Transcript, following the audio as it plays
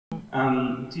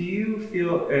Do you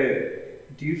feel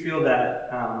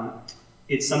that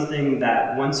it's something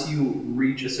that once you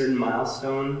reach a certain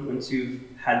milestone, once you've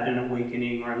had an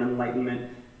awakening or an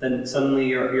enlightenment, then suddenly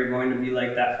you're going to be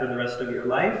like that for the rest of your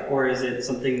life? Or is it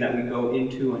something that we go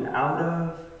into and out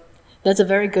of? That's a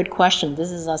very good question. This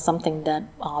is something that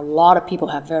a lot of people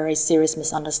have very serious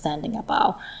misunderstanding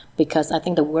about, because I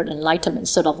think the word enlightenment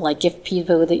sort of like give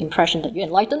people the impression that you're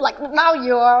enlightened, like now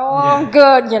you are all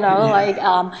good, you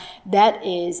know, that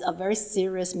is a very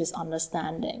serious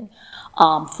misunderstanding.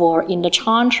 For in the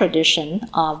Chan tradition,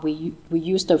 we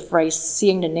use the phrase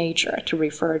seeing the nature to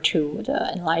refer to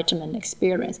the enlightenment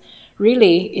experience.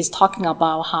 Really is talking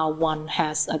about how one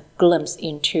has a glimpse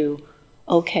into,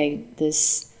 okay,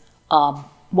 this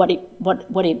what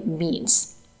it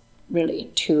means really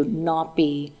to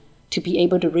be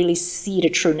able to really see the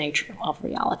true nature of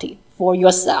reality for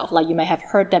yourself. Like you may have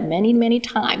heard that many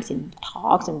times in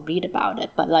talks and read about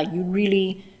it, but like you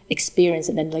really experience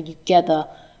it and like you get a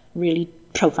really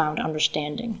profound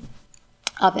understanding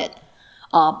of it.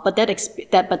 But the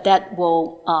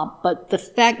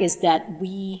fact is that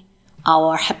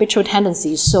our habitual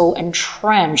tendency is so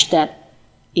entrenched that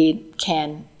it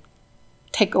can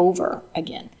take over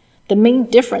again. The main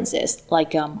difference is,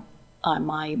 like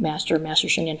my Master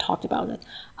Sheng Yen talked about it,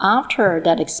 after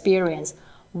that experience,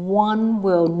 one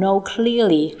will know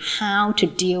clearly how to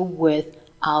deal with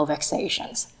our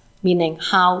vexations. Meaning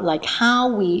how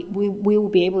we will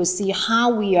be able to see how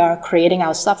we are creating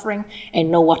our suffering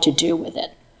and know what to do with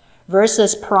it.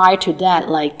 Versus prior to that,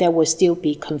 like there will still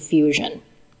be confusion.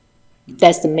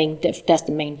 That's the main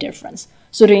difference.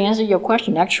 So to answer your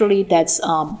question, actually that's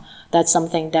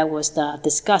something that was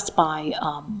discussed by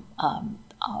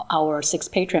our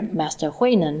sixth patriarch, Master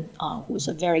Huinan, who is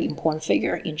a very important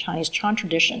figure in Chinese Chan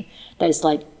tradition. That is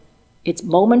like, it's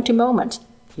moment to moment.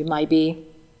 You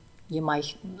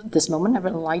might this moment have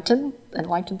enlightened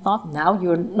thought. Now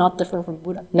you're not different from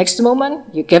Buddha. Next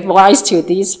moment, you give rise to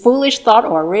these foolish thought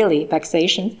or really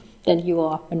vexations, then you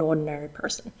are an ordinary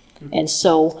person. Mm-hmm. And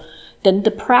so then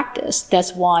the practice,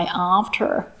 that's why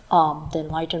after the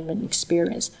enlightenment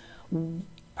experience,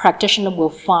 practitioner will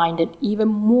find it even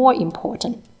more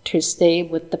important to stay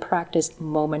with the practice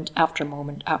moment after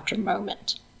moment after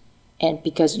moment. And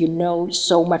because you know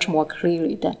so much more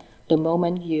clearly that the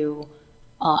moment you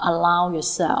allow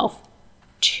yourself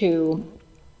to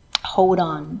hold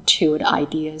on to the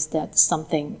ideas that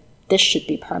this should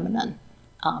be permanent,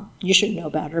 you should know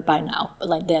better by now.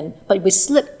 But we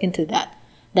slip into that,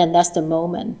 then that's the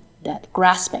moment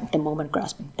grasping,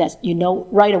 that you know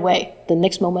right away, the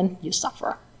next moment you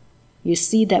suffer. You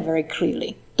see that very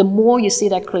clearly. The more you see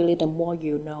that clearly, the more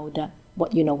you know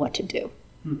what to do.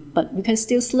 But you can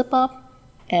still slip up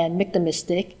and make the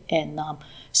mistake. And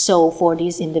so for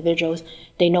these individuals,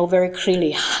 they know very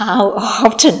clearly how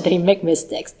often they make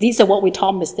mistakes. These are what we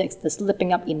call mistakes, the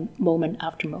slipping up in moment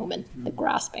after moment, the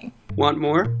grasping. Want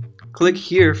more? Click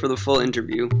here for the full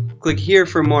interview, click here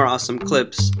for more awesome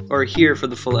clips, or here for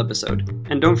the full episode.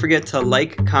 And don't forget to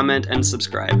like, comment, and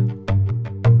subscribe.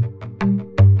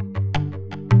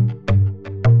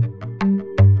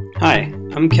 Hi,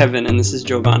 I'm Kevin and this is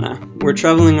Giovanna. We're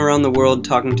traveling around the world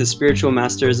talking to spiritual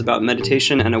masters about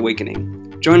meditation and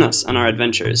awakening. Join us on our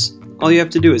adventures. All you have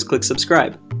to do is click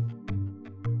subscribe.